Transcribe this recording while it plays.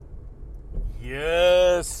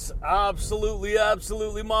Yes,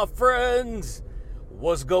 absolutely, my friends.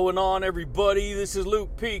 What's going on, everybody? This is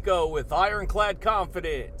Luke Pico with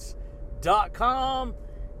IroncladConfidence.com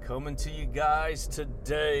coming to you guys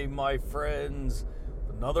today, my friends.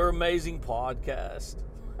 Another amazing podcast.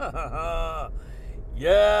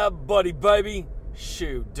 Yeah, buddy, baby.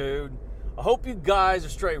 Shoot, dude. I hope you guys are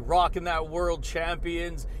straight rocking that world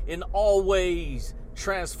champions in all ways,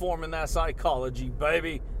 transforming that psychology,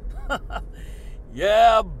 baby.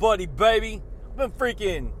 Yeah, buddy, baby. I've been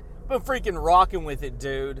freaking rocking with it,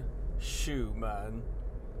 dude. Shoot, man.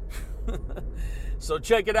 So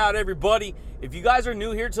check it out, everybody. If you guys are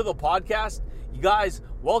new here to the podcast, you guys,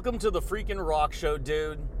 welcome to the freaking rock show,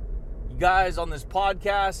 dude. You guys, on this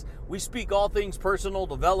podcast, we speak all things personal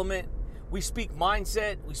development. We speak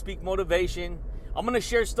mindset. We speak motivation. I'm going to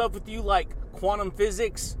share stuff with you like quantum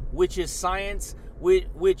physics, which is science,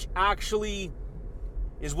 which actually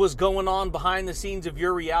is what's going on behind the scenes of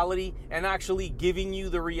your reality and actually giving you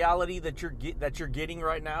the reality that you're getting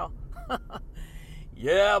right now.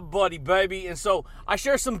 Yeah, buddy, baby. And so I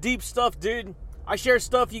share some deep stuff, dude. I share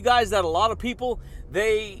stuff, you guys, that a lot of people,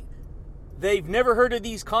 they've never heard of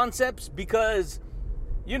these concepts because,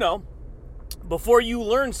 you know, before you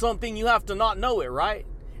learn something, you have to not know it, right?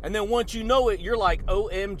 And then once you know it, you're like,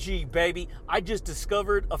 OMG, baby, I just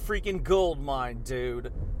discovered a freaking gold mine,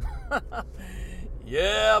 dude.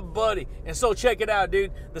 Yeah, buddy. And so check it out,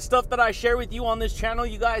 dude. The stuff that I share with you on this channel,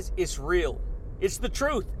 you guys, it's real. It's the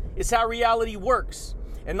truth. It's how reality works.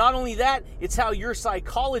 And not only that, it's how your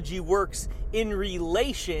psychology works in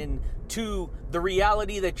relation to the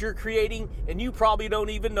reality that you're creating, and you probably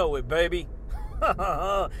don't even know it, baby.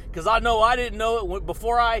 Because I know I didn't know it.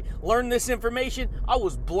 Before I learned this information, I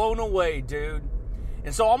was blown away, dude.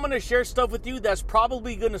 And so I'm going to share stuff with you that's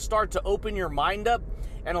probably going to start to open your mind up.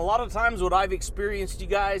 And a lot of times what I've experienced, you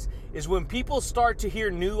guys, is when people start to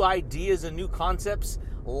hear new ideas and new concepts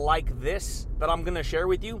like this that I'm going to share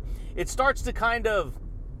with you, it starts to kind of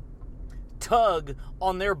tug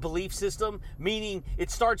on their belief system, meaning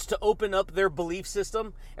it starts to open up their belief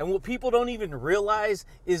system. And what people don't even realize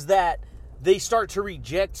is that they start to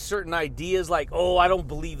reject certain ideas like, oh, I don't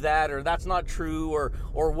believe that, or that's not true,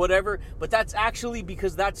 or whatever. But that's actually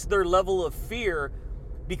because that's their level of fear,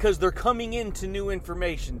 because they're coming into new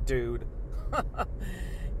information, dude.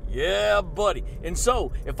 Yeah, buddy. And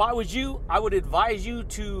so, if I was you, I would advise you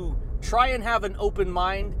to try and have an open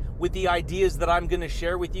mind with the ideas that I'm going to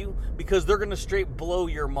share with you, because they're going to straight blow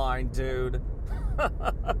your mind, dude.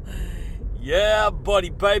 Yeah, buddy,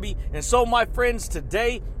 baby. And so, my friends,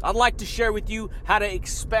 today, I'd like to share with you how to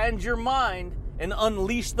expand your mind and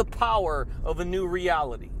unleash the power of a new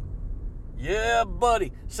reality. Yeah,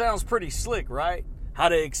 buddy. Sounds pretty slick, right? How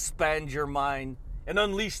to expand your mind and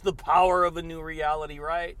unleash the power of a new reality,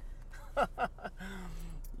 right?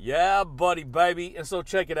 Yeah, buddy, baby. And so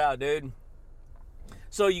check it out, dude.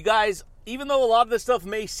 So you guys, even though a lot of this stuff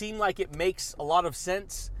may seem like it makes a lot of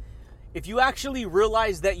sense, if you actually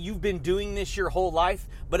realize that you've been doing this your whole life,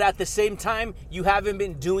 but at the same time, you haven't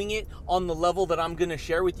been doing it on the level that I'm going to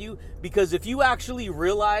share with you, because if you actually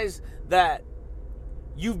realize that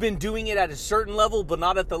you've been doing it at a certain level, but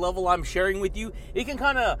not at the level I'm sharing with you, it can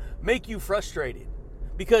kind of make you frustrated,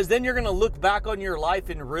 because then you're going to look back on your life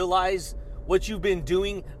and realize what you've been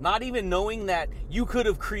doing, not even knowing that you could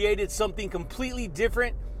have created something completely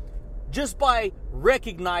different just by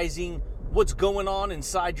recognizing what's going on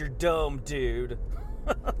inside your dome, dude.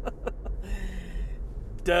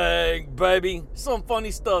 Dang, baby. Some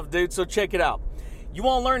funny stuff, dude. So check it out. You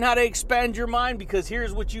want to learn how to expand your mind? Because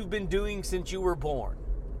here's what you've been doing since you were born.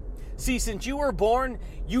 See, since you were born,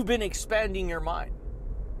 you've been expanding your mind.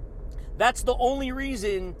 That's the only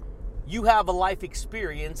reason you have a life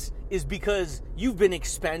experience, is because you've been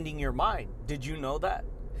expanding your mind. Did you know that?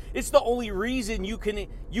 It's the only reason you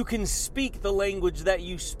can speak the language that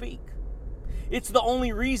you speak. It's the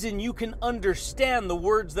only reason you can understand the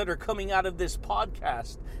words that are coming out of this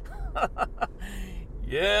podcast.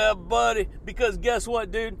 Yeah, buddy. Because guess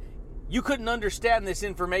what, dude? You couldn't understand this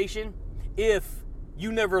information if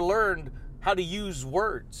you never learned how to use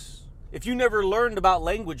words. If you never learned about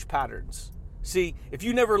language patterns. See, if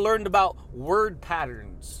you never learned about word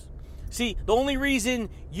patterns. See, the only reason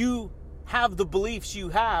you have the beliefs you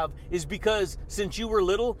have is because since you were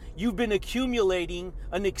little, you've been accumulating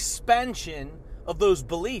an expansion of those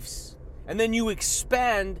beliefs. And then you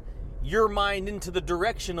expand your mind into the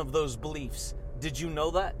direction of those beliefs. Did you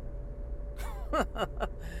know that?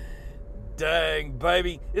 Dang,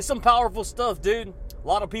 baby. It's some powerful stuff, dude. A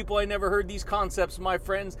lot of people ain't never heard these concepts, my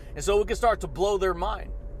friends. And so it can start to blow their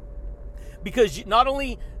mind. Because not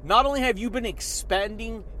only have you been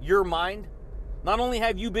expanding your mind, Not only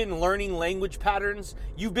have you been learning language patterns,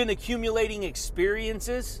 you've been accumulating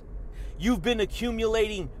experiences, you've been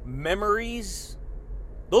accumulating memories.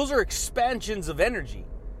 Those are expansions of energy.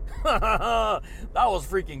 That was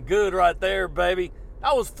freaking good right there, baby.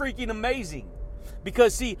 That was freaking amazing.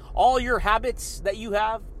 Because see, all your habits that you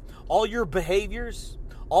have, all your behaviors,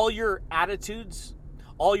 all your attitudes,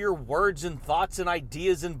 all your words and thoughts and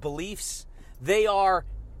ideas and beliefs, they are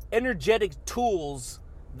energetic tools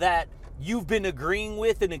that you've been agreeing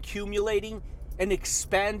with and accumulating and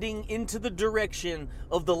expanding into the direction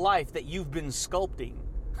of the life that you've been sculpting.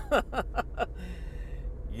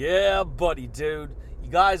 Yeah, buddy, dude. You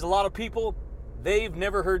guys, a lot of people, they've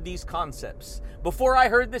never heard these concepts. Before I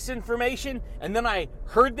heard this information, and then I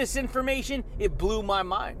heard this information, it blew my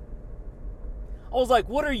mind. I was like,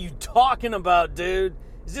 what are you talking about, dude?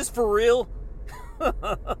 Is this for real?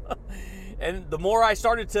 And the more I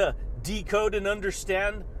started to decode and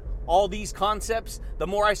understand all these concepts, the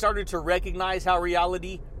more I started to recognize how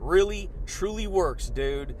reality really, truly works,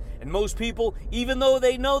 dude. And most people, even though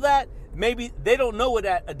they know that, maybe they don't know it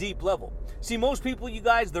at a deep level. See, most people, you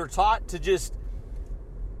guys, they're taught to just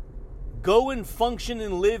go and function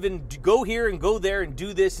and live and go here and go there and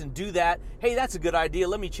do this and do that. Hey, that's a good idea.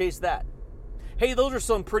 Let me chase that. Hey, those are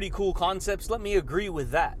some pretty cool concepts. Let me agree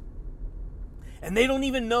with that. And they don't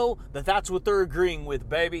even know that that's what they're agreeing with,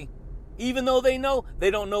 baby. Even though they know, they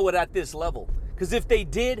don't know it at this level. Because if they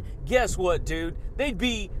did, guess what, dude? They'd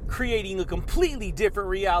be creating a completely different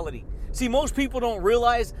reality. See, most people don't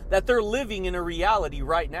realize that they're living in a reality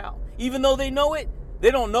right now. Even though they know it, they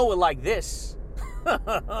don't know it like this.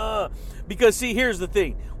 Because see, here's the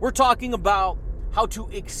thing. We're talking about how to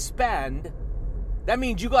expand. That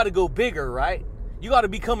means you got to go bigger, right? You got to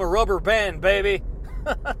become a rubber band, baby.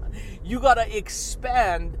 You got to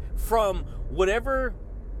expand from whatever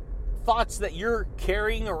thoughts that you're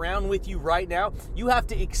carrying around with you right now. You have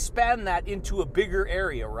to expand that into a bigger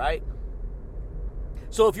area, right?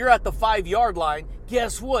 So if you're at the 5-yard line,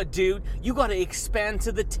 guess what, dude? You got to expand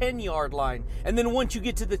to the 10-yard line. And then once you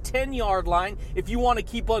get to the 10-yard line, if you want to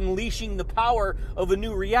keep unleashing the power of a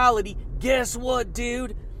new reality, guess what,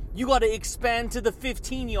 dude? You got to expand to the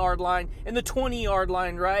 15-yard line and the 20-yard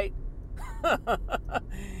line, right?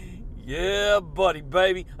 Yeah, buddy,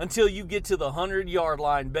 baby. Until you get to the 100-yard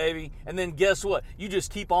line, baby. And then guess what? You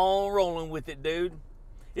just keep on rolling with it, dude.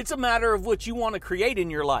 It's a matter of what you want to create in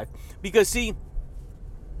your life. Because, see,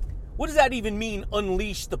 what does that even mean,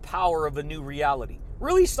 unleash the power of a new reality?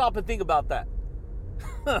 Really stop and think about that.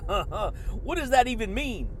 What does that even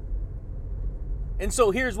mean? And so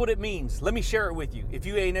here's what it means. Let me share it with you if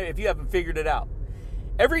you haven't figured it out.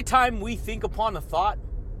 Every time we think upon a thought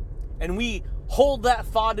and we hold that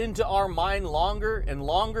thought into our mind longer and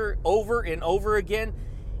longer, over and over again,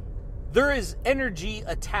 there is energy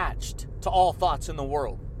attached to all thoughts in the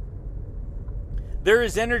world. There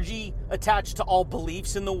is energy attached to all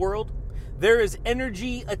beliefs in the world. There is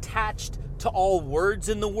energy attached to all words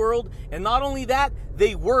in the world. And not only that,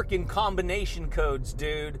 they work in combination codes,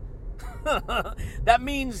 dude. That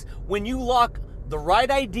means when you lock the right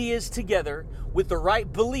ideas together with the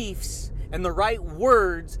right beliefs and the right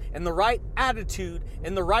words and the right attitude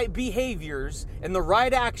and the right behaviors and the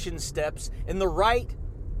right action steps and the right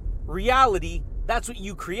reality, that's what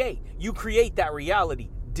you create. You create that reality.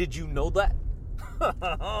 Did you know that?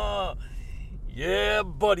 Yeah,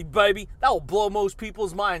 buddy, baby. That will blow most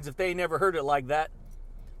people's minds if they never heard it like that.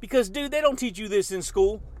 Because, dude, they don't teach you this in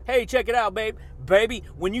school. Hey, check it out, babe. Baby,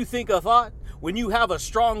 when you think a thought, when you have a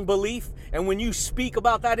strong belief, and when you speak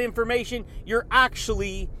about that information, you're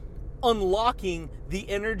actually unlocking the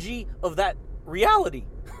energy of that reality.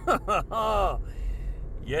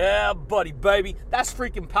 Yeah, buddy, baby. That's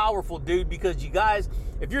freaking powerful, dude, because you guys,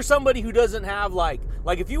 if you're somebody who doesn't have, like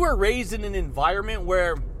if you were raised in an environment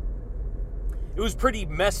where it was pretty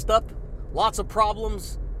messed up, lots of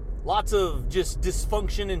problems, lots of just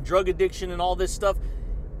dysfunction and drug addiction and all this stuff,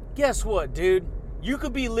 guess what, dude? You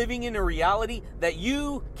could be living in a reality that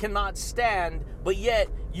you cannot stand, but yet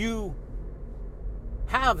you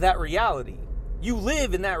have that reality. You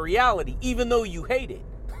live in that reality, even though you hate it.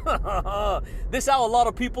 This is how a lot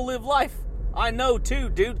of people live life. I know too,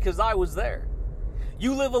 dude, because I was there.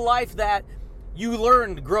 You live a life that you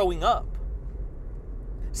learned growing up.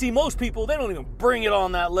 See, most people, they don't even bring it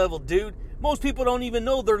on that level, dude. Most people don't even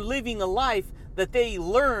know they're living a life that they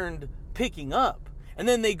learned picking up. And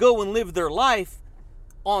then they go and live their life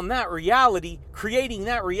on that reality, creating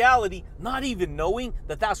that reality, not even knowing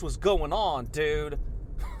that that's what's going on, dude.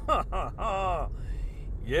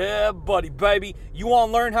 Yeah, buddy, baby. You want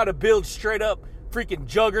to learn how to build straight up freaking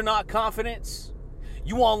juggernaut confidence?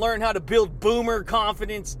 You want to learn how to build boomer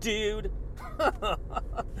confidence, dude?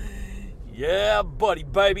 Yeah, buddy,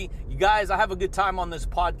 baby. You guys, I have a good time on this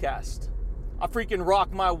podcast. I freaking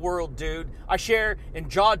rock my world, dude. I share and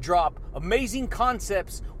jaw drop amazing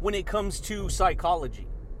concepts when it comes to psychology.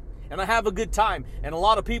 And I have a good time. And a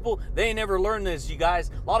lot of people, they ain't never learned this, you guys.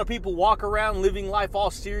 A lot of people walk around living life all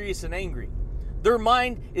serious and angry. Their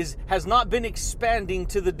mind has not been expanding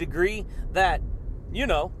to the degree that,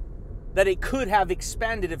 that it could have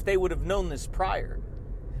expanded if they would have known this prior.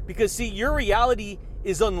 Because see, your reality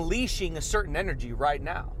is unleashing a certain energy right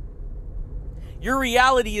now. Your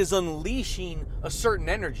reality is unleashing a certain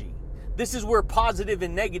energy. This is where positive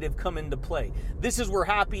and negative come into play. This is where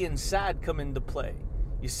happy and sad come into play.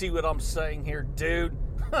 You see what I'm saying here, dude?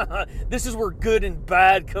 This is where good and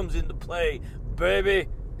bad comes into play, baby.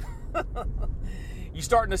 You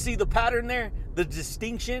starting to see the pattern there? The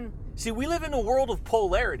distinction? See, we live in a world of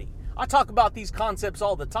polarity. I talk about these concepts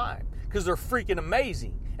all the time because they're freaking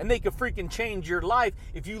amazing. And they can freaking change your life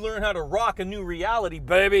if you learn how to rock a new reality,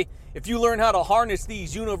 baby. If you learn how to harness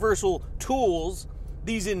these universal tools,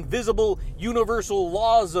 these invisible universal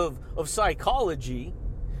laws of psychology.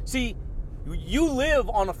 See, you live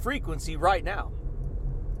on a frequency right now.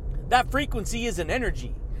 That frequency is an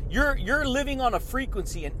energy. You're living on a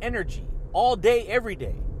frequency, an energy, all day, every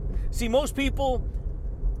day. See, most people,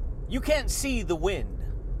 you can't see the wind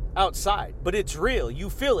outside, but it's real. You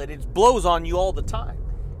feel it. It blows on you all the time.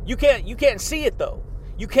 You can't see it though.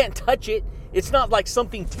 You can't touch it. It's not like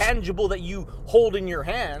something tangible that you hold in your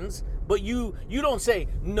hands, but you don't say,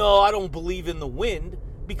 "No, I don't believe in the wind,"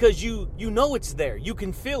 because you know it's there. You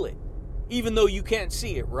can feel it even though you can't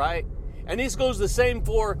see it, right? And this goes the same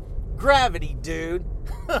for gravity, dude.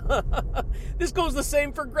 This goes the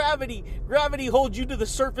same for gravity. Gravity holds you to the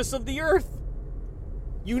surface of the earth.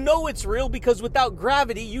 You know it's real because without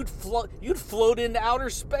gravity, you'd float into outer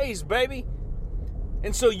space, baby.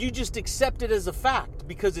 And so you just accept it as a fact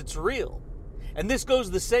because it's real. And this goes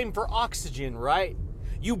the same for oxygen, right?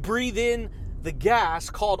 You breathe in the gas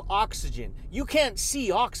called oxygen. You can't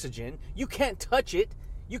see oxygen. You can't touch it.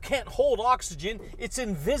 You can't hold oxygen. It's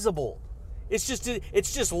invisible. It's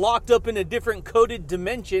just locked up in a different coded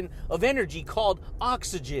dimension of energy called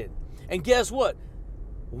oxygen. And guess what?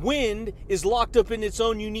 Wind is locked up in its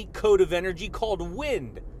own unique code of energy called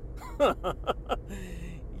wind.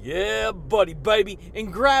 Yeah, buddy, baby.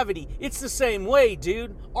 And gravity, it's the same way,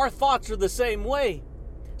 dude. Our thoughts are the same way.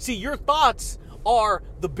 See, your thoughts are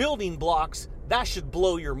the building blocks. That should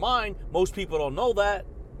blow your mind. Most people don't know that.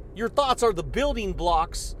 Your thoughts are the building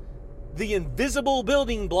blocks, the invisible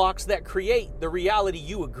building blocks that create the reality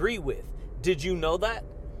you agree with. Did you know that?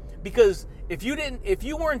 Because if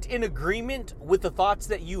you weren't in agreement with the thoughts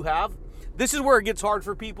that you have, this is where it gets hard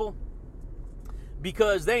for people.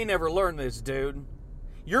 Because they never learn this, dude.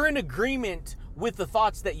 You're in agreement with the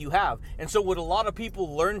thoughts that you have. And so what a lot of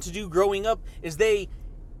people learn to do growing up is they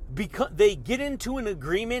get into an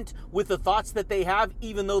agreement with the thoughts that they have,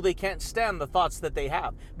 even though they can't stand the thoughts that they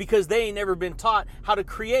have, because they ain't never been taught how to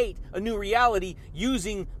create a new reality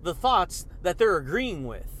using the thoughts that they're agreeing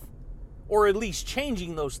with, or at least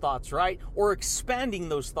changing those thoughts, right? Or expanding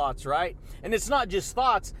those thoughts, right? And it's not just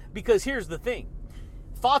thoughts, because here's the thing.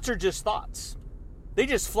 Thoughts are just thoughts. They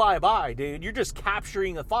just fly by, dude. You're just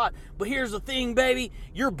capturing a thought. But here's the thing, baby.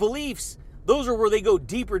 Your beliefs, those are where they go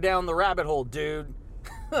deeper down the rabbit hole, dude.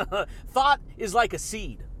 Thought is like a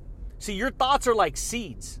seed. See, your thoughts are like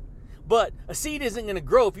seeds. But a seed isn't going to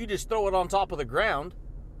grow if you just throw it on top of the ground.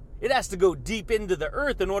 It has to go deep into the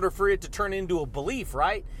earth in order for it to turn into a belief,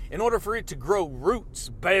 right? In order for it to grow roots,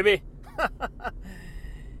 baby.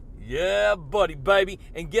 Yeah, buddy, baby.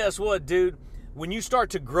 And guess what, dude? When you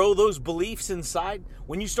start to grow those beliefs inside,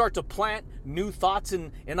 when you start to plant new thoughts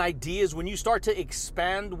and ideas, when you start to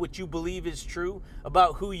expand what you believe is true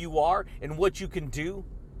about who you are and what you can do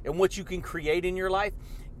and what you can create in your life,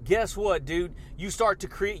 guess what, dude? You start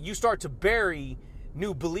to bury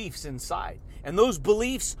new beliefs inside. And those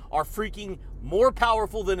beliefs are freaking more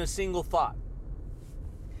powerful than a single thought.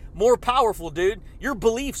 More powerful, dude. Your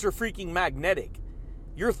beliefs are freaking magnetic.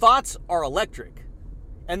 Your thoughts are electric.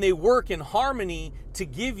 And they work in harmony to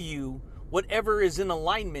give you whatever is in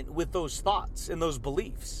alignment with those thoughts and those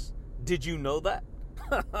beliefs. Did you know that?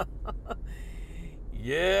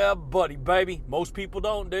 Yeah, buddy, baby. Most people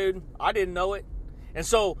don't, dude. I didn't know it. And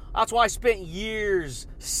so that's why I spent years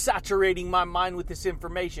saturating my mind with this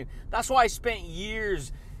information. That's why I spent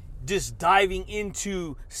years just diving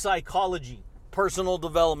into psychology, personal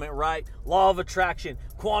development, right? Law of attraction,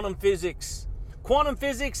 quantum physics. Quantum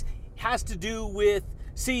physics has to do with,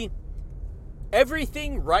 see,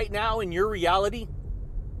 everything right now in your reality,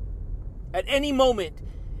 at any moment,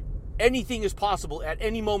 anything is possible at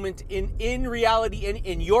any moment in reality,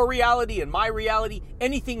 in your reality, in my reality.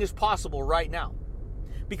 Anything is possible right now.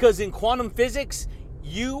 Because in quantum physics,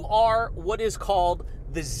 you are what is called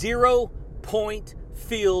the 0-point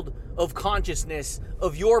field of consciousness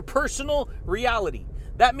of your personal reality.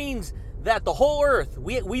 That means that the whole earth,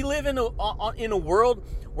 we live in a world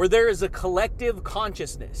where there is a collective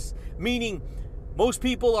consciousness, meaning most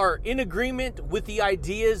people are in agreement with the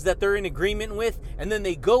ideas that they're in agreement with, and then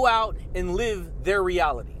they go out and live their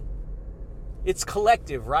reality. It's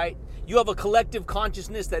collective, right? You have a collective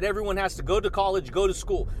consciousness that everyone has to go to college, go to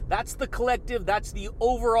school. That's the collective, that's the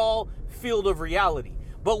overall field of reality.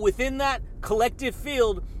 But within that collective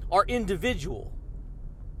field are individual.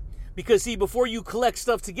 Because see, before you collect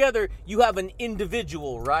stuff together, you have an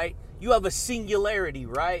individual, right? You have a singularity,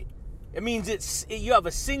 right? It means you have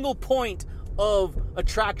a single point of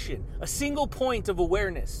attraction, a single point of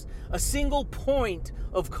awareness, a single point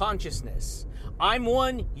of consciousness. I'm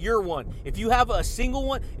one, you're one. If you have a single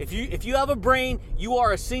one, if you have a brain, you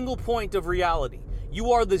are a single point of reality.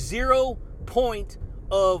 You are the 0 point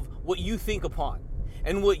of what you think upon.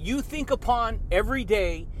 And what you think upon every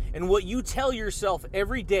day, and what you tell yourself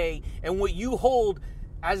every day, and what you hold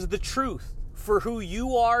as the truth for who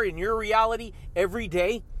you are in your reality every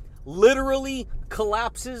day, literally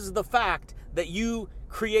collapses the fact that you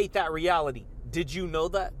create that reality. Did you know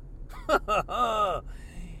that?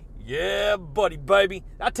 Yeah, buddy, baby.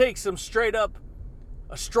 That takes some straight up,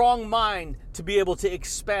 a strong mind to be able to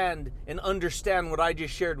expand and understand what I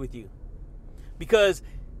just shared with you. Because,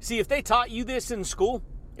 see, if they taught you this in school,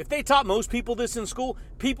 if they taught most people this in school,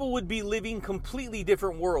 people would be living completely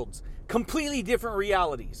different worlds, completely different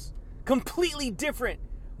realities, completely different.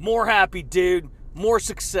 More happy, dude. More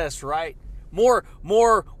success, right? More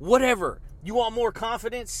whatever. You want more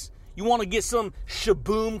confidence? You want to get some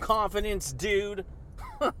shaboom confidence, dude?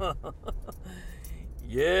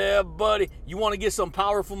 Yeah, buddy. You want to get some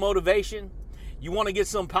powerful motivation? You want to get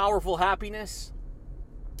some powerful happiness?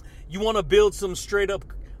 You want to build some straight up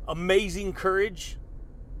amazing courage?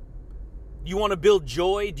 You want to build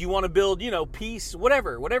joy? Do you want to build, peace?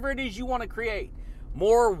 Whatever it is you want to create.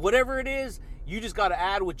 More, whatever it is, you just got to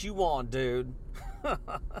add what you want, dude.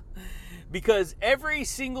 Because every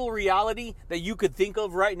single reality that you could think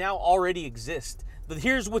of right now already exists. But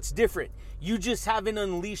here's what's different. You just haven't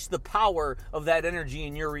unleashed the power of that energy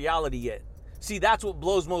in your reality yet. See, that's what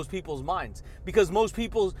blows most people's minds. Because most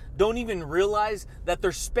people don't even realize that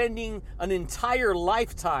they're spending an entire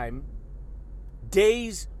lifetime,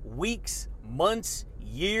 days, weeks, months,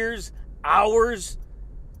 years, hours,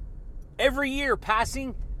 every year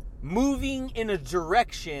passing, moving in a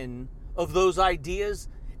direction of those ideas.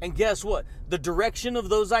 And guess what? The direction of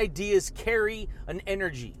those ideas carry an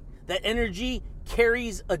energy. That energy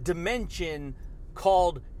carries a dimension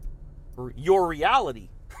called your reality.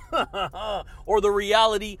 Or the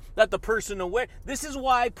reality that the person aware. This is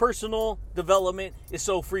why personal development is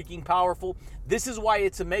so freaking powerful. This is why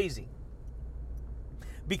it's amazing.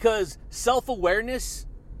 Because self-awareness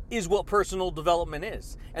is what personal development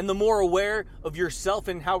is. And the more aware of yourself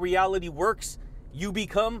and how reality works you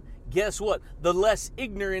become, guess what? The less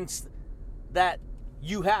ignorance that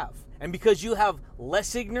you have. And because you have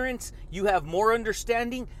less ignorance, you have more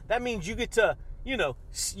understanding. That means you get to,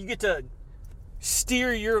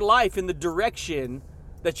 steer your life in the direction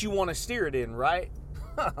that you want to steer it in, right?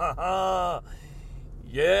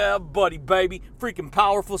 Yeah, buddy, baby. Freaking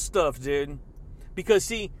powerful stuff, dude. Because,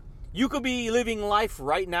 see, you could be living life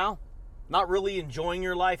right now, not really enjoying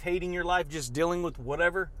your life, hating your life, just dealing with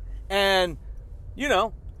whatever. And,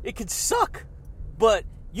 it could suck. But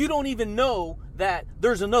you don't even know that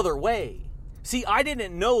there's another way. See, I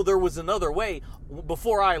didn't know there was another way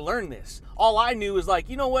before I learned this. All I knew is like,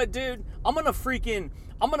 you know what, dude? I'm gonna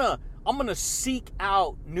seek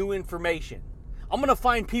out new information. I'm gonna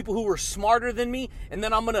find people who are smarter than me, and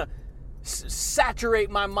then I'm gonna saturate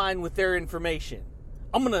my mind with their information.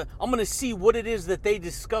 I'm gonna see what it is that they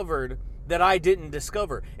discovered that I didn't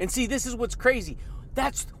discover. And see, this is what's crazy.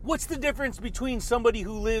 What's the difference between somebody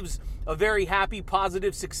who lives a very happy,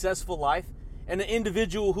 positive, successful life and an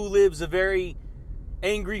individual who lives a very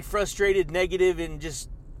angry, frustrated, negative, and just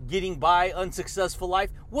getting by, unsuccessful life?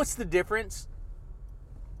 What's the difference?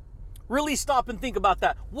 Really stop and think about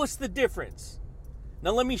that. What's the difference?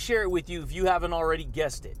 Now let me share it with you if you haven't already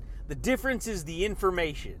guessed it. The difference is the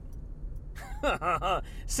information.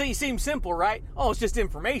 See, seems simple, right? Oh, it's just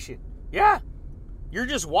information. Yeah. You're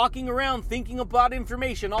just walking around thinking about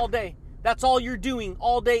information all day. That's all you're doing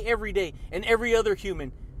all day, every day, and every other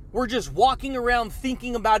human. We're just walking around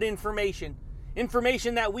thinking about information.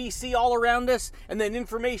 Information that we see all around us, and then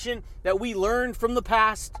information that we learned from the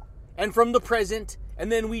past. and from the present,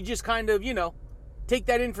 and then we just kind of, take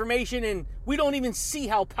that information and we don't even see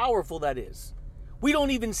how powerful that is. We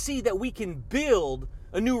don't even see that we can build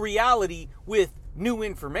a new reality with new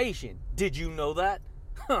information. Did you know that?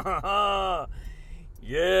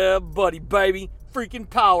 Yeah, buddy, baby. Freaking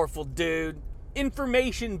powerful, dude.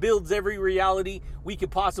 Information builds every reality we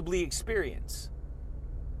could possibly experience.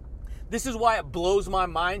 This is why it blows my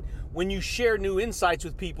mind when you share new insights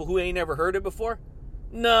with people who ain't ever heard it before.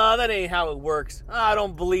 No, that ain't how it works. I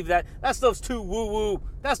don't believe that. That stuff's too woo-woo.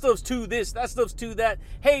 That stuff's too this. That stuff's too that.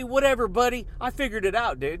 Hey, whatever, buddy. I figured it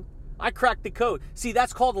out, dude. I cracked the code. See,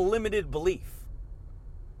 that's called a limited belief.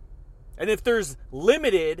 And if there's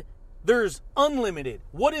limited, there's unlimited.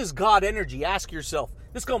 What is God energy? Ask yourself.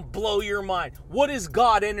 This is going to blow your mind. What is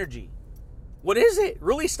God energy? What is it?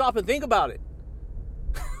 Really stop and think about it.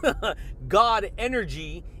 God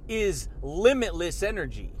energy is limitless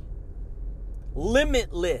energy.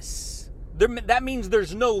 Limitless. That means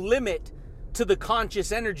there's no limit to the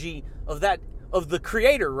conscious energy of the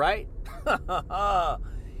creator, right?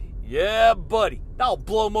 Yeah, buddy. That'll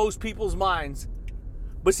blow most people's minds.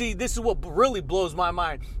 But see, this is what really blows my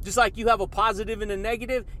mind. Just like you have a positive and a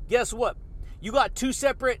negative, guess what? You got two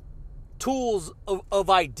separate tools of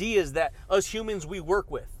ideas that us humans we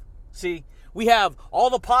work with. See, we have all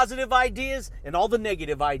the positive ideas and all the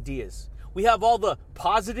negative ideas. We have all the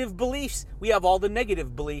positive beliefs. We have all the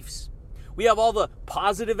negative beliefs. We have all the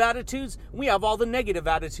positive attitudes. We have all the negative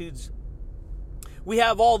attitudes. We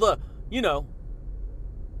have all the,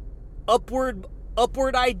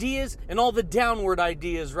 upward ideas and all the downward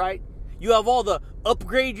ideas, right? You have all the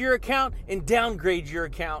upgrade your account and downgrade your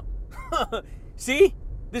account. See?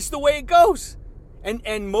 This is the way it goes.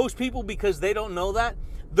 And most people, because they don't know that,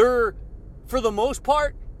 they're, for the most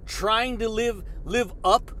part, trying to live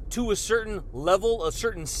up to a certain level, a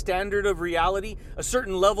certain standard of reality, a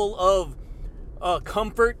certain level of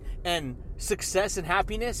comfort and success and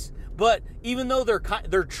happiness. But even though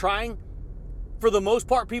they're trying, for the most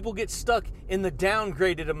part, people get stuck in the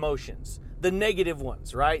downgraded emotions, the negative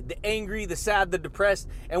ones, right? The angry, the sad, the depressed.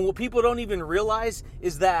 And what people don't even realize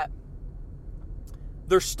is that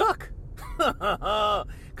they're stuck.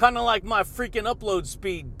 Kind of like my freaking upload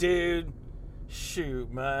speed, dude.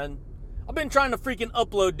 Shoot, man. I've been trying to freaking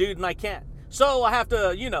upload, dude, and I can't. So I have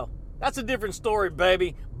to, that's a different story,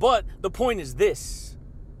 baby. But the point is this.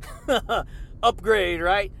 Upgrade,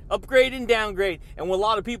 right? Upgrade and downgrade. And what a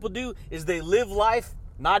lot of people do is they live life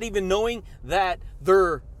not even knowing that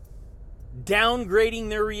they're downgrading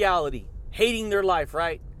their reality, hating their life,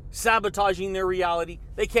 right? Sabotaging their reality.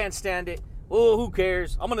 They can't stand it. Oh, who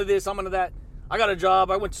cares? I'm gonna this, I'm gonna that. I got a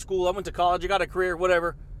job, I went to school, I went to college, I got a career,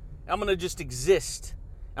 whatever. I'm gonna just exist.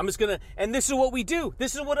 And this is what we do.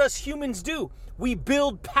 This is what us humans do. We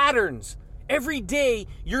build patterns. Every day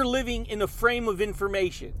you're living in a frame of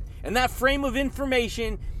information. And that frame of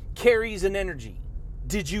information carries an energy.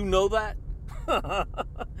 Did you know that?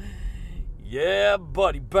 Yeah,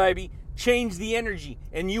 buddy, baby. Change the energy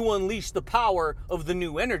and you unleash the power of the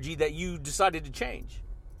new energy that you decided to change.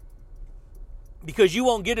 Because you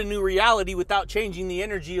won't get a new reality without changing the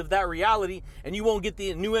energy of that reality. And you won't get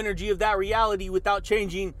the new energy of that reality without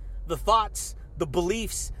changing the thoughts, the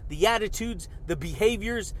beliefs, the attitudes, the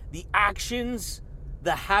behaviors, the actions,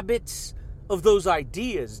 the habits of those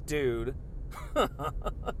ideas, dude.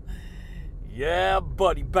 Yeah,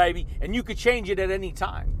 buddy, baby. And you could change it at any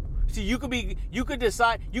time. See, you could be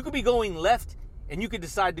going left and you could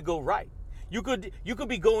decide to go right. You could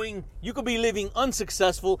be living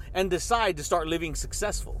unsuccessful and decide to start living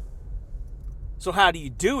successful. So how do you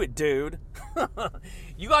do it, dude?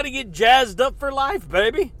 You got to get jazzed up for life,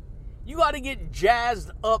 baby. You got to get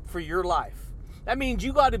jazzed up for your life. That means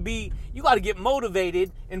you got to get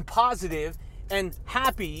motivated and positive and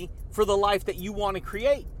happy for the life that you want to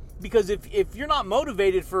create. Because if you're not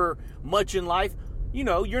motivated for much in life,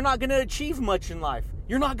 you're not going to achieve much in life.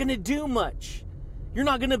 You're not going to do much. You're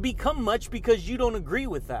not going to become much because you don't agree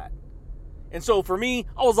with that. And so for me,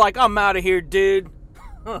 I was like, I'm out of here, dude.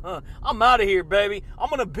 I'm out of here, baby. I'm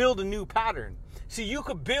going to build a new pattern. See, you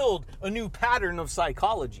could build a new pattern of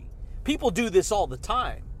psychology. People do this all the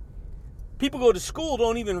time. People go to school,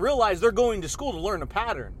 don't even realize they're going to school to learn a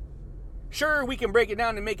pattern. Sure, we can break it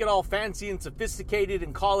down and make it all fancy and sophisticated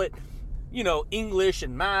and call it, English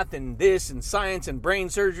and math and this and science and brain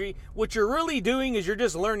surgery. What you're really doing is you're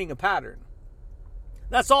just learning a pattern.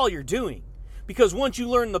 That's all you're doing. Because once you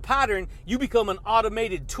learn the pattern, you become an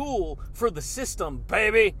automated tool for the system,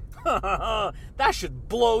 baby. That should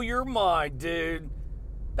blow your mind, dude.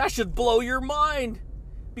 That should blow your mind.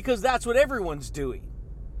 Because that's what everyone's doing.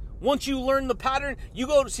 Once you learn the pattern, you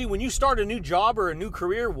go to see when you start a new job or a new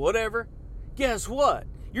career, whatever, guess what?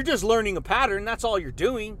 You're just learning a pattern. That's all you're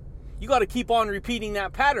doing. You got to keep on repeating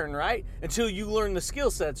that pattern, right? Until you learn the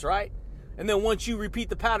skill sets, right? And then once you repeat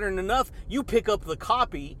the pattern enough, you pick up the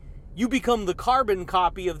copy. You become the carbon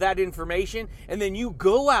copy of that information. And then you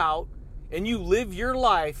go out and you live your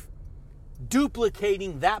life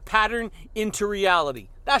duplicating that pattern into reality.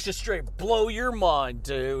 That's just straight blow your mind,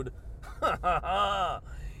 dude.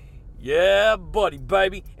 Yeah, buddy,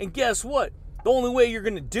 baby. And guess what? The only way you're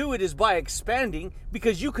going to do it is by expanding,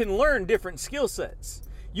 because you can learn different skill sets.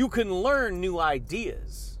 You can learn new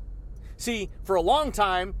ideas. See, for a long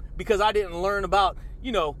time, because I didn't learn about,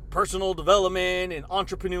 personal development and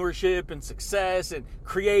entrepreneurship and success and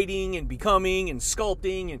creating and becoming and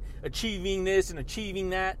sculpting and achieving this and achieving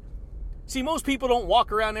that. See, most people don't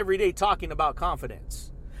walk around every day talking about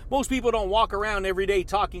confidence. Most people don't walk around every day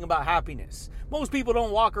talking about happiness. Most people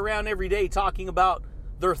don't walk around every day talking about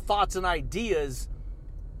their thoughts and ideas,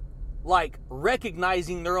 like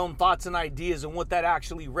recognizing their own thoughts and ideas and what that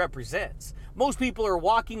actually represents. Most people are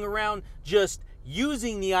walking around just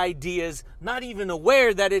using the ideas, not even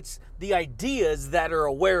aware that it's the ideas that are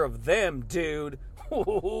aware of them, dude.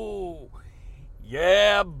 Ooh,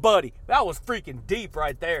 yeah, buddy. That was freaking deep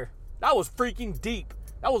right there. That was freaking deep.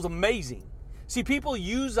 That was amazing. See, people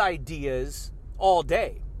use ideas all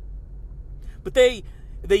day, but they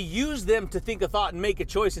use them to think a thought and make a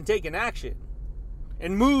choice and take an action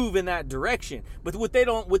and move in that direction. But what they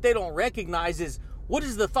don't recognize is, what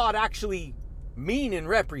does the thought actually mean and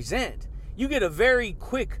represent? You get a very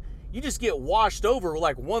quick, you just get washed over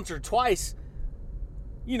like once or twice,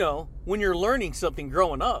 when you're learning something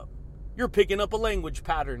growing up. You're picking up a language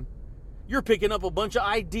pattern. You're picking up a bunch of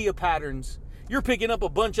idea patterns. You're picking up a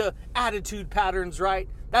bunch of attitude patterns, right?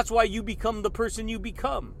 That's why you become the person you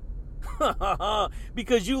become.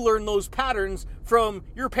 Because you learn those patterns from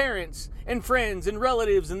your parents and friends and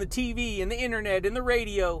relatives and the TV and the internet and the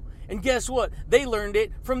radio. And guess what? They learned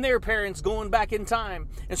it from their parents going back in time.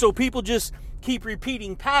 And so people just keep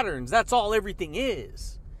repeating patterns. That's all everything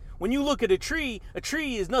is. When you look at a tree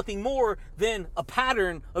is nothing more than a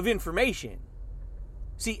pattern of information.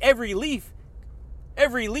 See, every leaf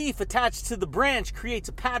attached to the branch creates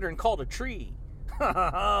a pattern called a tree.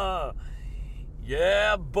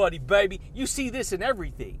 Yeah, buddy, baby. You see this in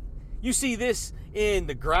everything. You see this in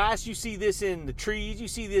the grass. You see this in the trees. You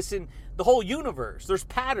see this in the whole universe. There's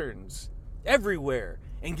patterns everywhere.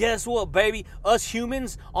 And guess what, baby? Us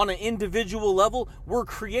humans, on an individual level, we're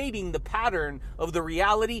creating the pattern of the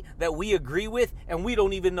reality that we agree with, and we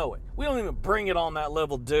don't even know it. We don't even bring it on that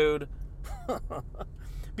level, dude.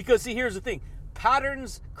 Because, see, here's the thing.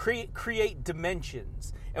 Patterns create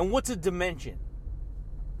dimensions. And what's a dimension?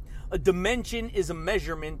 A dimension is a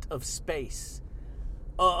measurement of space,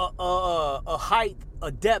 a height,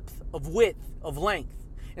 a depth, of width, of length.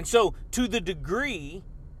 And so to the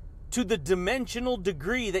dimensional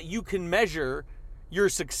degree that you can measure your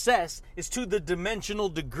success is to the dimensional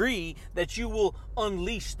degree that you will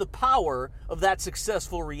unleash the power of that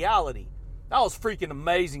successful reality. That was freaking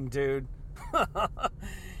amazing, dude.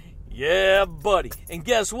 Yeah, buddy. And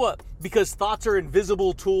guess what? Because thoughts are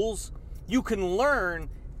invisible tools, you can learn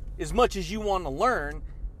as much as you want to learn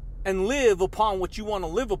and live upon what you want to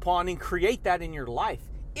live upon and create that in your life,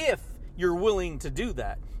 if you're willing to do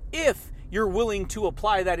that, if you're willing to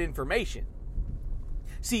apply that information.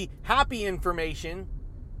 See, happy information,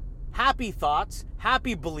 happy thoughts,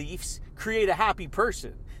 happy beliefs create a happy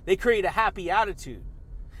person. They create a happy attitude.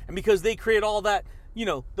 And because they create all that,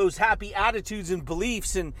 those happy attitudes and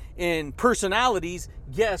beliefs and personalities,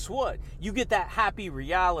 guess what? You get that happy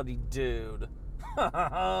reality, dude.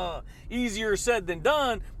 Easier said than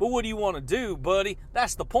done, but what do you want to do, buddy?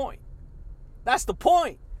 That's the point. That's the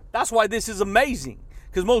point. That's why this is amazing,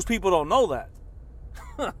 because most people don't know that.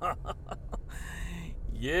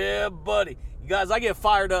 Yeah, buddy. You guys, I get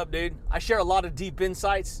fired up, dude. I share a lot of deep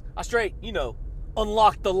insights. I straight,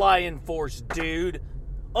 unlock the lion force, dude.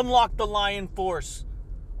 Unlock the lion force.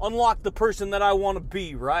 Unlock the person that I want to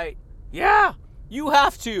be, right? Yeah, you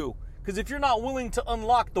have to. Because if you're not willing to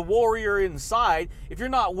unlock the warrior inside, if you're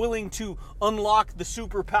not willing to unlock the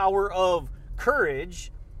superpower of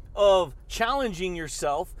courage, of challenging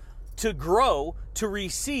yourself to grow, to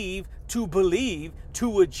receive, to believe,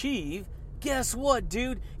 to achieve, guess what,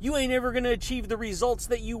 dude? You ain't ever going to achieve the results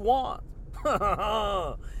that you want.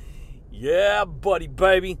 Yeah, buddy,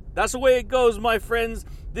 baby. That's the way it goes, my friends.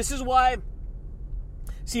 This is why,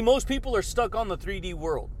 see, most people are stuck on the 3D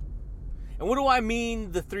world. And what do I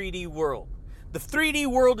mean, the 3D world? The 3D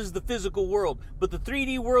world is the physical world. But the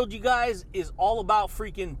 3D world, you guys, is all about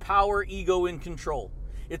freaking power, ego, and control.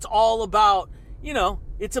 It's all about,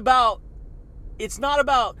 it's not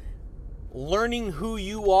about learning who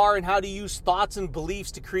you are and how to use thoughts and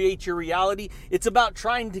beliefs to create your reality. It's about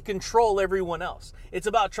trying to control everyone else. It's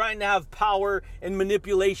about trying to have power and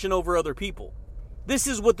manipulation over other people. This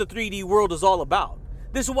is what the 3D world is all about.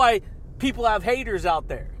 This is why people have haters out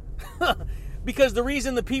there. Because the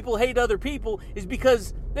reason the people hate other people is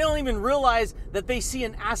because they don't even realize that they see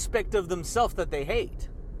an aspect of themselves that they hate.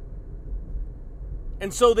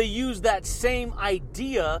 And so they use that same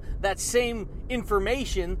idea, that same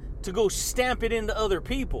information to go stamp it into other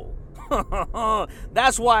people.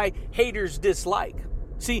 That's why haters dislike.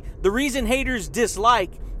 See, the reason haters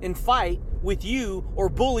dislike and fight with you or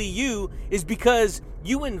bully you is because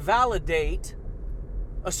you invalidate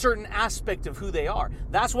a certain aspect of who they are.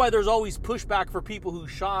 That's why there's always pushback for people who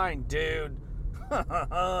shine, dude.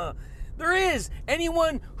 There is.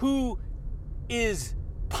 Anyone who is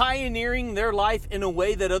pioneering their life in a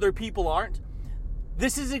way that other people aren't,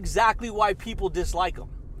 this is exactly why people dislike them.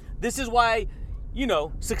 This is why,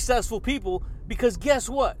 successful people, because guess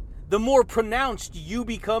what? The more pronounced you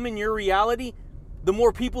become in your reality, the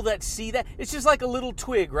more people that see that. It's just like a little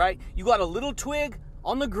twig, right? You got a little twig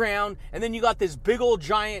on the ground, and then you got this big old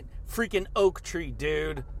giant freaking oak tree,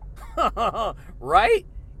 dude. Right?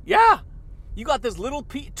 Yeah. You got this little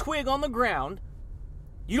twig on the ground.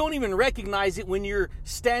 You don't even recognize it when you're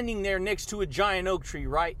standing there next to a giant oak tree,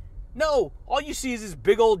 right? No, all you see is this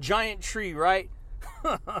big old giant tree, right?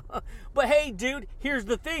 But hey, dude, here's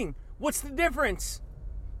the thing. What's the difference?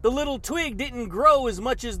 The little twig didn't grow as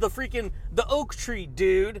much as the oak tree,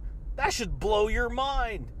 dude. That should blow your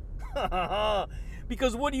mind.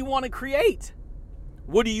 Because what do you want to create?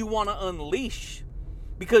 What do you want to unleash?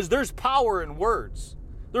 Because there's power in words.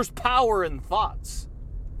 There's power in thoughts.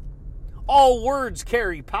 All words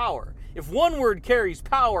carry power. If one word carries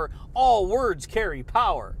power, all words carry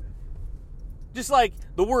power. Just like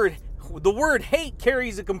the word hate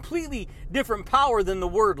carries a completely different power than the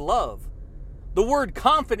word love. The word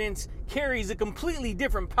confidence carries a completely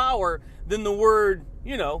different power than the word,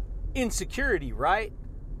 insecurity, right?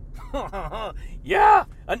 Yeah,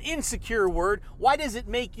 an insecure word. Why does it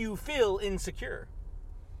make you feel insecure?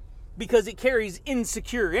 Because it carries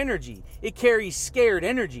insecure energy. It carries scared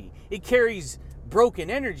energy. It carries broken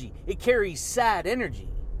energy. It carries sad energy.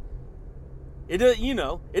 It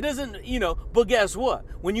doesn't, but guess what?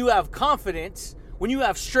 When you have confidence, when you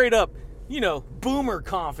have straight up, boomer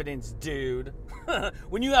confidence, dude.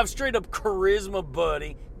 When you have straight up charisma,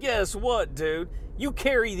 buddy, guess what, dude? You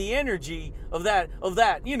carry the energy of that,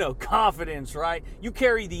 confidence, right? You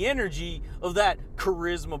carry the energy of that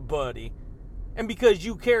charisma, buddy. And because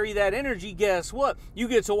you carry that energy, guess what? You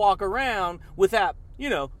get to walk around with that,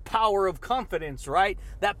 power of confidence, right?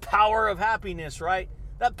 That power of happiness, right?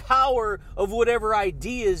 That power of whatever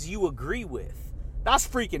ideas you agree with. That's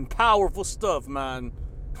freaking powerful stuff, man.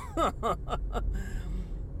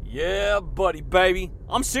 Yeah, buddy, baby.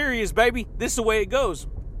 I'm serious, baby. This is the way it goes.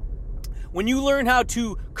 When you learn how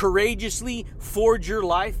to courageously forge your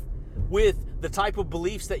life with the type of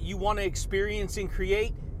beliefs that you want to experience and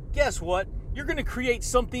create, guess what? You're going to create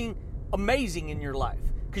something amazing in your life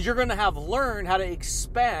because you're going to have learned how to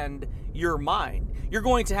expand your mind. You're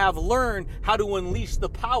going to have learned how to unleash the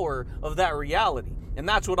power of that reality. And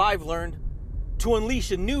that's what I've learned. To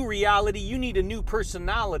unleash a new reality, you need a new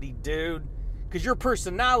personality, dude. Because your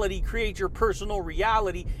personality creates your personal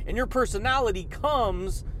reality, and your personality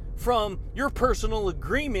comes from your personal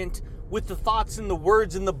agreement with the thoughts and the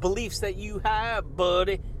words and the beliefs that you have,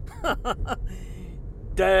 buddy.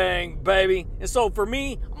 Dang, baby. And so for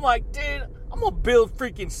me, I'm like, dude, I'm going to build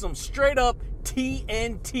freaking some straight up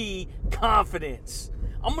TNT confidence.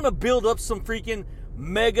 I'm going to build up some freaking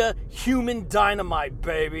mega human dynamite,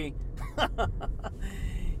 baby.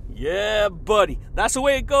 Yeah, buddy. That's the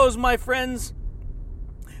way it goes, my friends.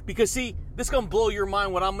 Because see, this is going to blow your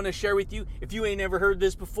mind what I'm going to share with you if you ain't ever heard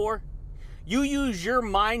this before. You use your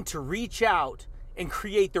mind to reach out and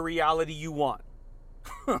create the reality you want.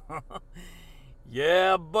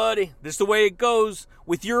 Yeah, buddy. This is the way it goes.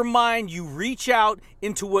 With your mind, you reach out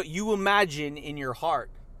into what you imagine in your heart.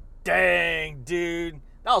 Dang, dude.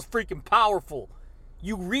 That was freaking powerful.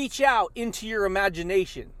 You reach out into your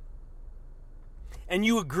imagination. And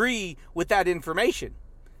you agree with that information.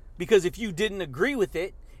 Because if you didn't agree with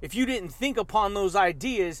it, if you didn't think upon those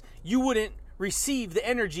ideas, you wouldn't receive the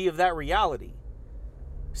energy of that reality.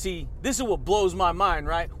 See, this is what blows my mind,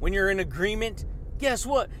 right? When you're in agreement, guess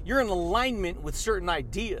what? You're in alignment with certain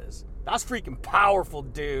ideas. That's freaking powerful,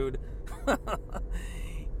 dude.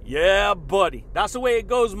 Yeah, buddy. That's the way it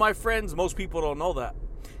goes, my friends. Most people don't know that.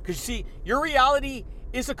 Because you see, your reality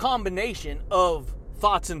is a combination of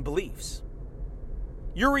thoughts and beliefs.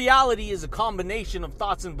 Your reality is a combination of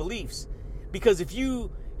thoughts and beliefs. Because if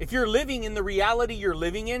you're living in the reality you're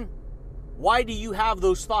living in, why do you have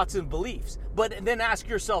those thoughts and beliefs? But then ask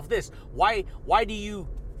yourself this, why do you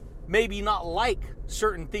maybe not like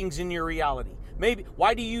certain things in your reality?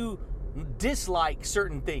 Why do you dislike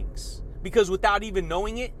certain things? Because without even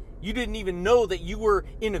knowing it, you didn't even know that you were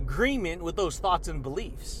in agreement with those thoughts and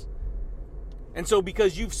beliefs. And so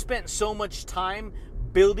because you've spent so much time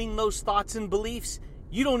building those thoughts and beliefs,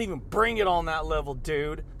 you don't even bring it on that level,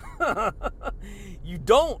 dude. You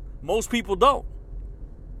don't. Most people don't.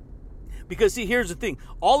 Because see, here's the thing.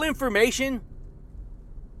 All information,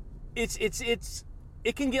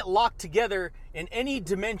 it can get locked together in any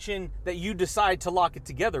dimension that you decide to lock it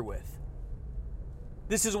together with.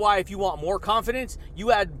 This is why if you want more confidence,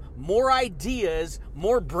 you add more ideas,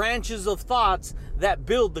 more branches of thoughts that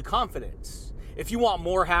build the confidence. If you want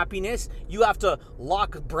more happiness, you have to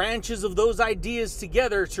lock branches of those ideas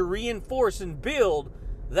together to reinforce and build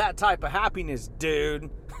that type of happiness, dude.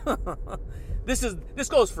 This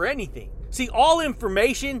goes for anything. See, all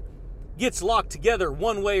information gets locked together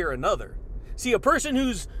one way or another. See, a person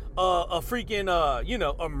who's a freaking,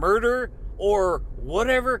 a murderer or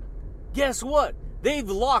whatever, guess what? They've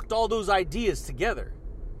locked all those ideas together.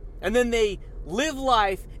 And then they live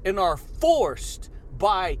life and are forced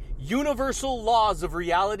by universal laws of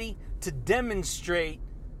reality to demonstrate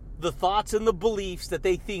the thoughts and the beliefs that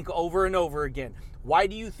they think over and over again. Why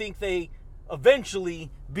do you think they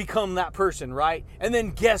eventually become that person, right? And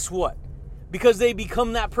then guess what? Because they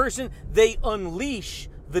become that person, they unleash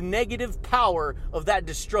the negative power of that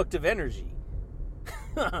destructive energy.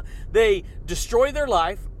 They destroy their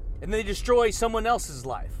life and they destroy someone else's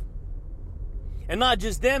life. And not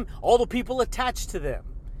just them, all the people attached to them.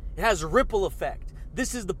 It has a ripple effect.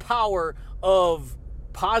 This is the power of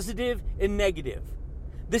positive and negative.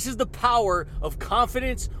 This is the power of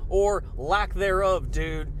confidence or lack thereof,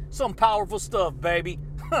 dude. Some powerful stuff, baby.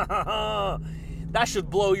 That should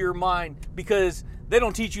blow your mind because they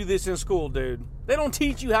don't teach you this in school, dude. They don't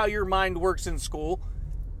teach you how your mind works in school.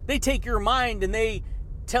 They take your mind and they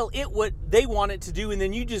tell it what they want it to do, and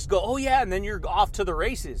then you just go, oh yeah, and then you're off to the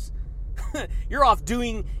races. You're off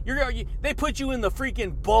doing, they put you in the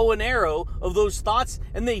freaking bow and arrow of those thoughts,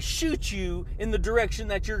 and they shoot you in the direction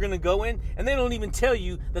that you're going to go in, and they don't even tell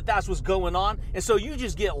you that that's what's going on, and so you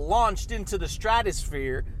just get launched into the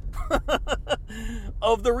stratosphere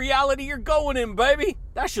of the reality you're going in, baby.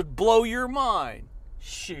 That should blow your mind.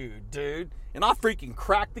 Shoot, dude. And I freaking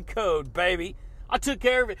cracked the code, baby. I took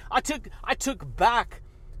care of it. I took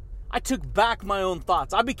back my own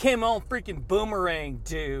thoughts. I became my own freaking boomerang,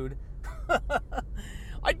 dude.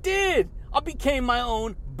 I did. I became my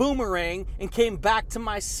own boomerang and came back to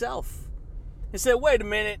myself and said, wait a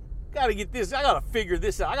minute, gotta get this, I gotta figure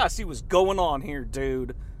this out. I gotta see what's going on here,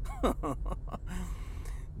 dude.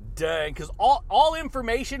 Dang, because all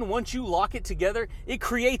information, once you lock it together, it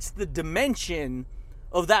creates the dimension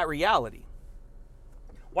of that reality.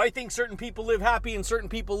 Why do you think certain people live happy and certain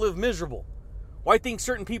people live miserable? Why do you think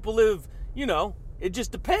certain people live, it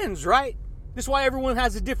just depends, right? This is why everyone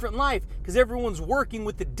has a different life, because everyone's working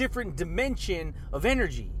with a different dimension of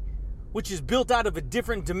energy, which is built out of a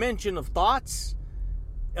different dimension of thoughts,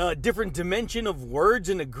 a different dimension of words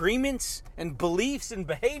and agreements and beliefs and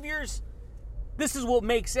behaviors. This is what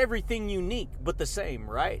makes everything unique, but the same,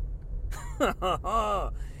 right?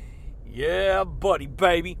 Yeah, buddy,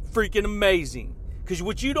 baby. Freaking amazing. Because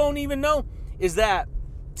what you don't even know is that,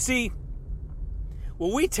 see,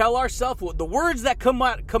 when we tell ourselves, the words that come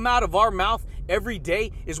out of our mouth every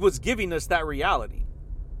day is what's giving us that reality.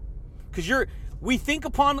 Because when we think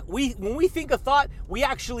a thought, we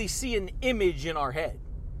actually see an image in our head.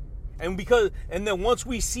 And then once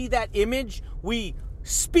we see that image, we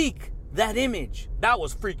speak that image. That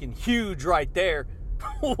was freaking huge right there.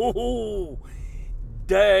 Oh,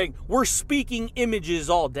 dang. We're speaking images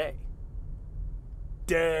all day.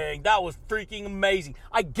 Dang, that was freaking amazing.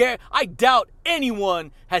 I doubt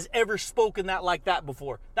anyone has ever spoken that like that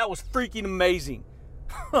before. That was freaking amazing.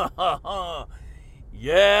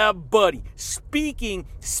 Yeah, buddy.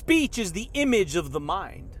 Speech is the image of the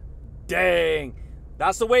mind. Dang,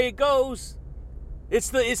 that's the way it goes. It's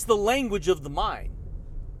the language of the mind.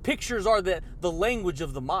 Pictures are the language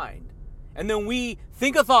of the mind. And then we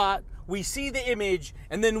think a thought, we see the image,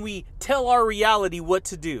 and then we tell our reality what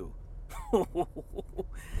to do.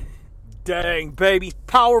 Dang, baby.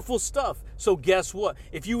 Powerful stuff. So guess what?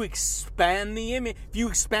 If you expand the image, if you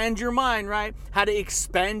expand your mind, right? How to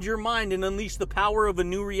expand your mind and unleash the power of a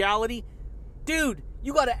new reality? Dude,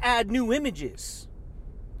 you got to add new images,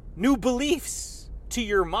 new beliefs to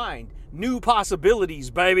your mind, new possibilities,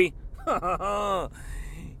 baby.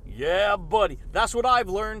 Yeah, buddy. That's what I've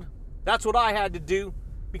learned. That's what I had to do.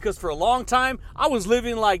 Because for a long time, I was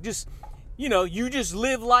living like just, you just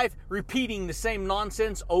live life repeating the same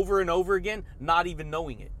nonsense over and over again, not even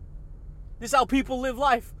knowing it. This is how people live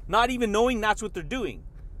life, not even knowing that's what they're doing.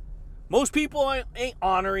 Most people ain't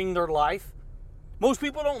honoring their life. Most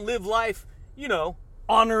people don't live life,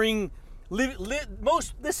 honoring.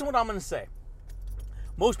 This is what I'm going to say.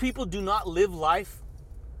 Most people do not live life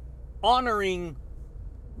honoring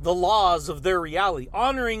the laws of their reality,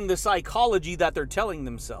 honoring the psychology that they're telling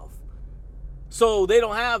themselves. So they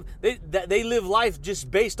live life just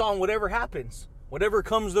based on whatever happens, whatever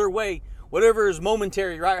comes their way, whatever is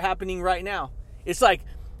momentary, right, happening right now. It's like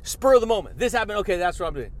spur of the moment. This happened, okay, that's what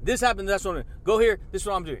I'm doing. This happened, that's what I'm doing. Go here, this is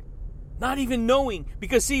what I'm doing. Not even knowing,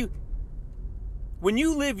 because see, when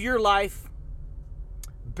you live your life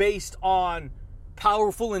based on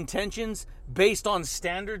powerful intentions, based on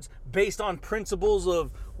standards, based on principles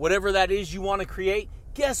of whatever that is you want to create,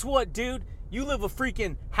 guess what, dude? You live a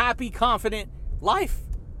freaking happy, confident life,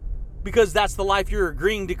 because that's the life you're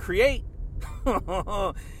agreeing to create.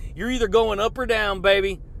 You're either going up or down,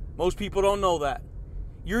 baby. Most people don't know that.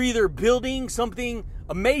 You're either building something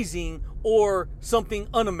amazing or something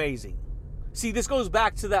unamazing. See, this goes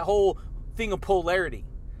back to that whole thing of polarity.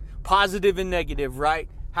 Positive and negative, right?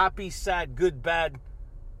 Happy, sad, good, bad.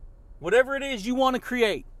 Whatever it is you want to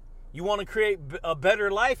create. You want to create a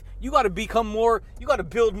better life? You got to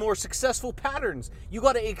build more successful patterns. You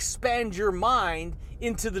got to expand your mind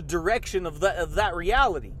into the direction of that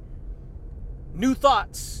reality. New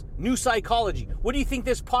thoughts, new psychology. What do you think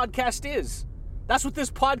this podcast is? That's what this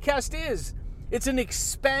podcast is. It's an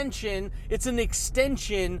expansion. It's an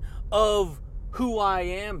extension of who I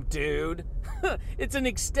am, dude. It's an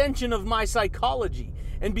extension of my psychology.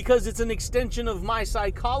 And because it's an extension of my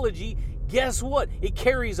psychology, guess what? It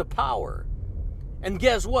carries a power. And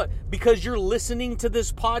guess what? Because you're listening to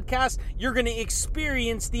this podcast, you're going to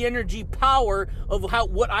experience the energy power of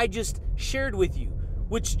what I just shared with you,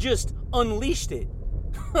 which just unleashed it.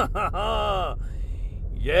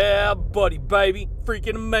 Yeah, buddy, baby.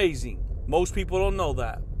 Freaking amazing. Most people don't know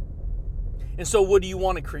that. And so what do you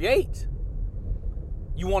want to create?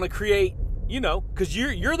 You want to create, because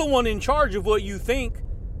you're the one in charge of what you think.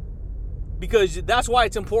 Because that's why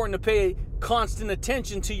it's important to pay constant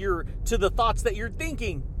attention to the thoughts that you're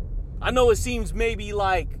thinking. I know it seems maybe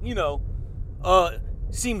like, it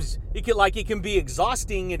can be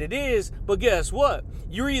exhausting, and it is, but guess what?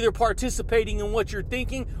 You're either participating in what you're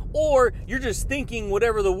thinking, or you're just thinking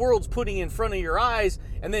whatever the world's putting in front of your eyes,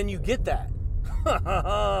 and then you get that.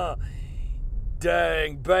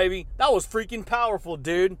 Dang, baby. That was freaking powerful,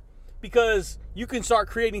 dude. Because you can start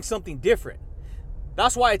creating something different.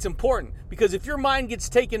 That's why it's important, because if your mind gets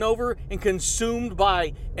taken over and consumed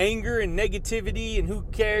by anger and negativity and who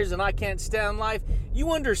cares and I can't stand life,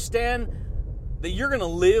 you understand that you're going to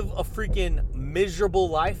live a freaking miserable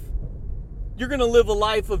life. You're going to live a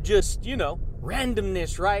life of just,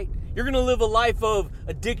 randomness, right? You're going to live a life of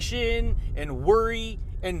addiction and worry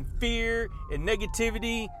and fear and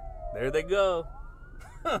negativity. There they go.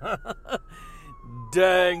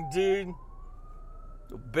 Dang, dude.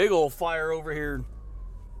 A big old fire over here.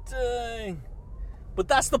 Dang. But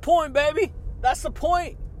that's the point, baby. That's the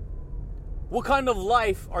point. What kind of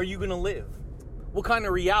life are you going to live? What kind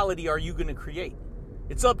of reality are you going to create?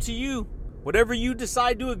 It's up to you. Whatever you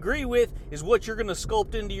decide to agree with is what you're going to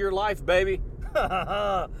sculpt into your life, baby.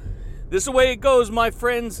 This is the way it goes, my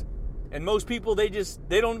friends. And most people, because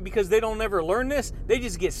they don't ever learn this, they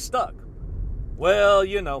just get stuck. Well,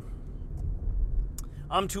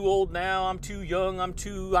 I'm too old now, I'm too young,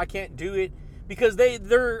 I can't do it. Because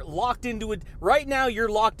they're locked into it. Right now, you're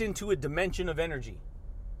locked into a dimension of energy.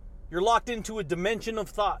 You're locked into a dimension of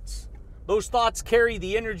thoughts. Those thoughts carry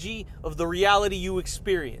the energy of the reality you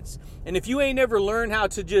experience. And if you ain't ever learned how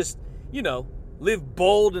to just, live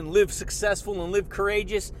bold and live successful and live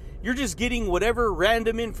courageous, you're just getting whatever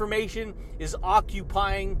random information is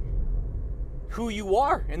occupying who you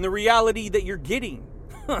are and the reality that you're getting.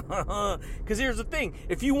 Because here's the thing.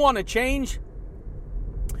 If you want to change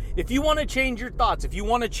your thoughts, if you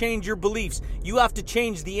want to change your beliefs, you have to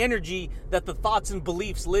change the energy that the thoughts and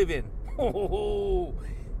beliefs live in. Oh,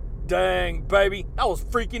 dang, baby. That was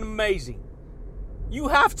freaking amazing. You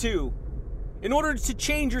have to. In order to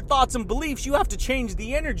change your thoughts and beliefs, you have to change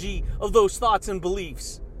the energy of those thoughts and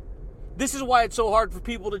beliefs. This is why it's so hard for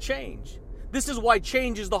people to change. This is why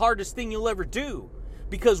change is the hardest thing you'll ever do.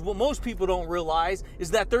 Because what most people don't realize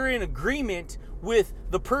is that they're in agreement with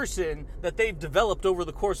the person that they've developed over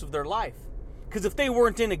the course of their life. Because if they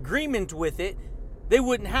weren't in agreement with it, they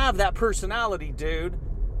wouldn't have that personality, dude.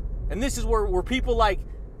 And this is where people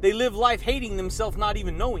they live life hating themselves, not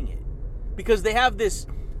even knowing it. Because they have this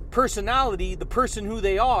personality, the person who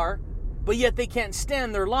they are, but yet they can't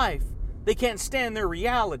stand their life. They can't stand their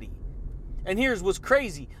reality. And here's what's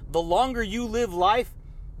crazy. The longer you live life,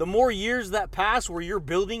 the more years that pass where you're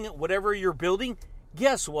building whatever you're building,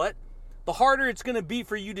 guess what? The harder it's going to be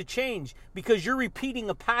for you to change, because you're repeating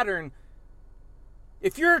a pattern.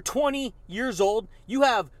 If you're 20 years old, you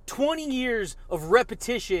have 20 years of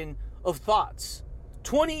repetition of thoughts,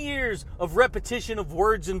 20 years of repetition of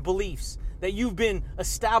words and beliefs that you've been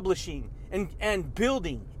establishing and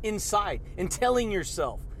building inside and telling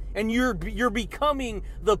yourself. And you're becoming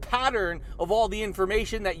the pattern of all the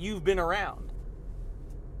information that you've been around.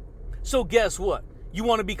 So guess what? You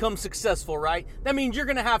want to become successful, right? That means you're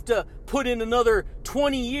going to have to put in another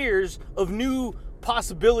 20 years of new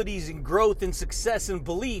possibilities and growth and success and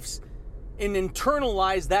beliefs, and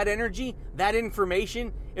internalize that energy, that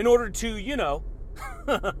information, in order to,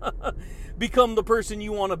 become the person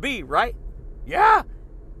you want to be, right? Yeah.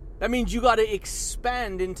 That means you got to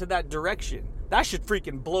expand into that direction. That should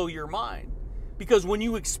freaking blow your mind. Because when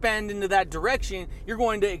you expand into that direction, you're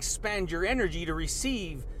going to expand your energy to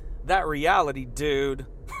receive that reality, dude.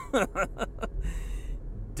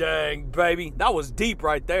 Dang, baby. That was deep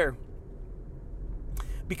right there.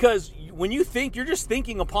 Because when you think, you're just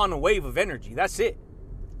thinking upon a wave of energy. That's it.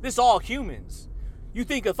 This is all humans. You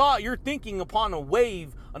think a thought, you're thinking upon a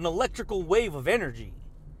wave, an electrical wave of energy.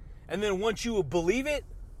 And then once you believe it,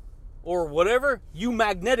 or whatever, you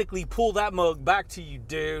magnetically pull that mug back to you,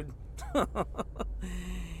 dude.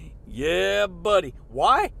 Yeah, buddy.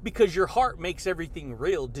 Why? Because your heart makes everything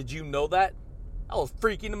real. Did you know that? That was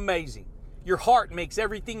freaking amazing. Your heart makes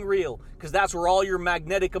everything real, because that's where all your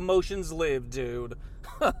magnetic emotions live, dude.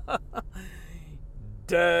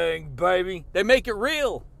 Dang, baby. They make it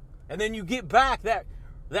real. And then you get back that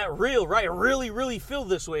real, right? I really feel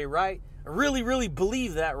this way, right? I really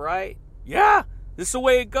believe that, right? Yeah, this is the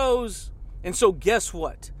way it goes. And so guess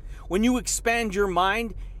what? When you expand your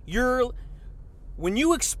mind, you're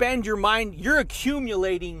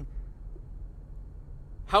accumulating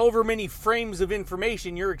however many frames of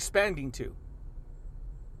information you're expanding to.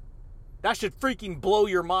 That should freaking blow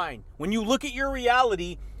your mind. When you look at your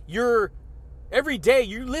reality, every day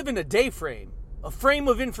you live in a day frame, a frame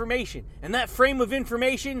of information. And that frame of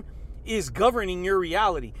information is governing your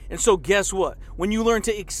reality. And so guess what? When you learn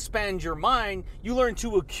to expand your mind, you learn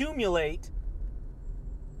to accumulate,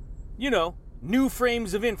 new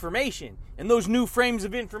frames of information. And those new frames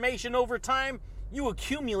of information over time, you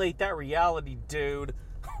accumulate that reality, dude.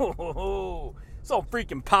 It's all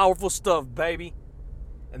freaking powerful stuff, baby.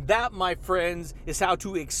 And that, my friends, is how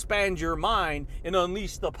to expand your mind and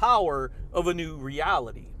unleash the power of a new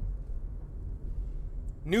reality.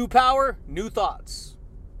 New power, new thoughts.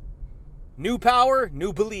 New power,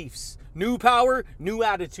 new beliefs. New power, new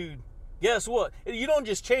attitude. Guess what? You don't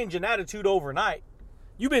just change an attitude overnight.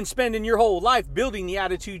 You've been spending your whole life building the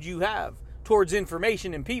attitude you have towards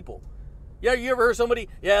information and people. Yeah, you ever heard somebody,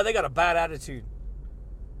 they got a bad attitude?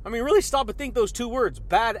 I mean, really stop and think those two words,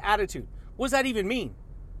 bad attitude. What does that even mean?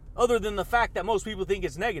 Other than the fact that most people think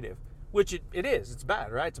it's negative, which it is. It's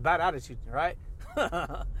bad, right? It's a bad attitude, right?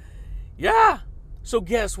 Yeah. So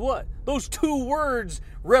guess what? Those two words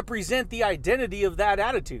represent the identity of that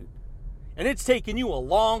attitude. And it's taken you a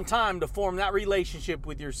long time to form that relationship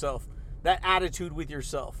with yourself, that attitude with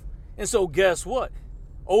yourself. And so guess what?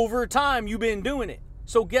 Over time, you've been doing it.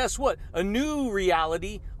 So guess what? A new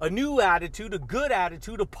reality, a new attitude, a good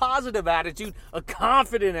attitude, a positive attitude, a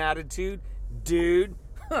confident attitude, dude.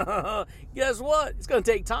 Guess what? It's going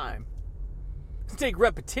to take time. It's going to take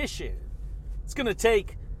repetition. It's going to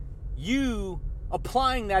take you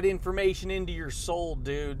applying that information into your soul,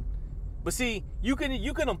 dude. But see, you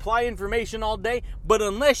can apply information all day, but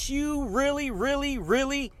unless you really believe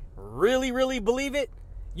it,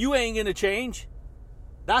 you ain't going to change.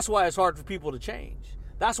 That's why it's hard for people to change.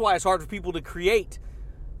 That's why it's hard for people to create,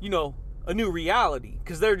 a new reality,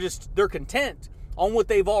 because they're content on what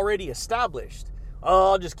they've already established.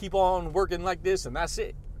 I'll just keep on working like this and that's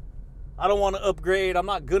it. I don't want to upgrade. I'm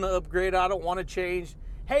not going to upgrade. I don't want to change.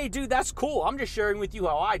 Hey, dude, that's cool. I'm just sharing with you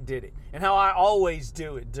how I did it and how I always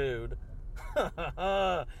do it, dude.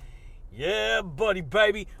 Yeah, buddy,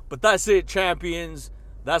 baby. But that's it, champions.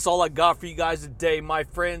 That's all I got for you guys today, my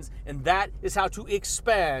friends. And that is how to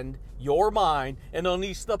expand your mind and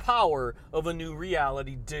unleash the power of a new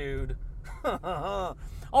reality, dude. I'm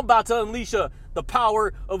about to unleash the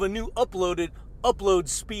power of a new upload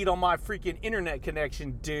speed on my freaking internet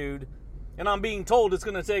connection, dude. And I'm being told it's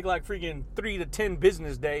going to take like freaking 3 to 10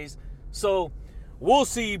 business days. So We'll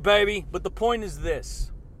see, baby. But the point is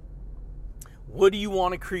this. What do you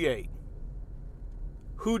want to create?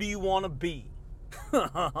 Who do you want to be?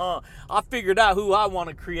 I figured out who I want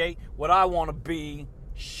to create, what I want to be.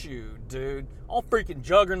 Shoot, dude. I'm freaking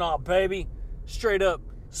Juggernaut, baby. Straight up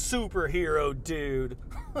superhero, dude.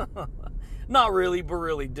 Not really, but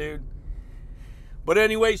really, dude. But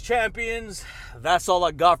anyways, champions, that's all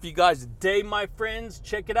I got for you guys today, my friends.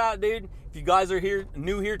 Check it out, dude. If you guys are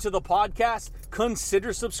new here to the podcast,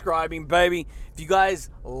 consider subscribing, baby. If you guys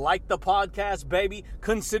like the podcast, baby,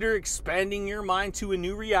 consider expanding your mind to a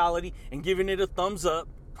new reality and giving it a thumbs up.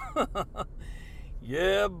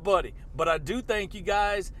 Yeah, buddy. But I do thank you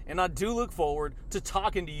guys, and I do look forward to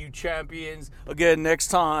talking to you champions again next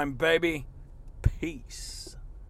time, baby. Peace.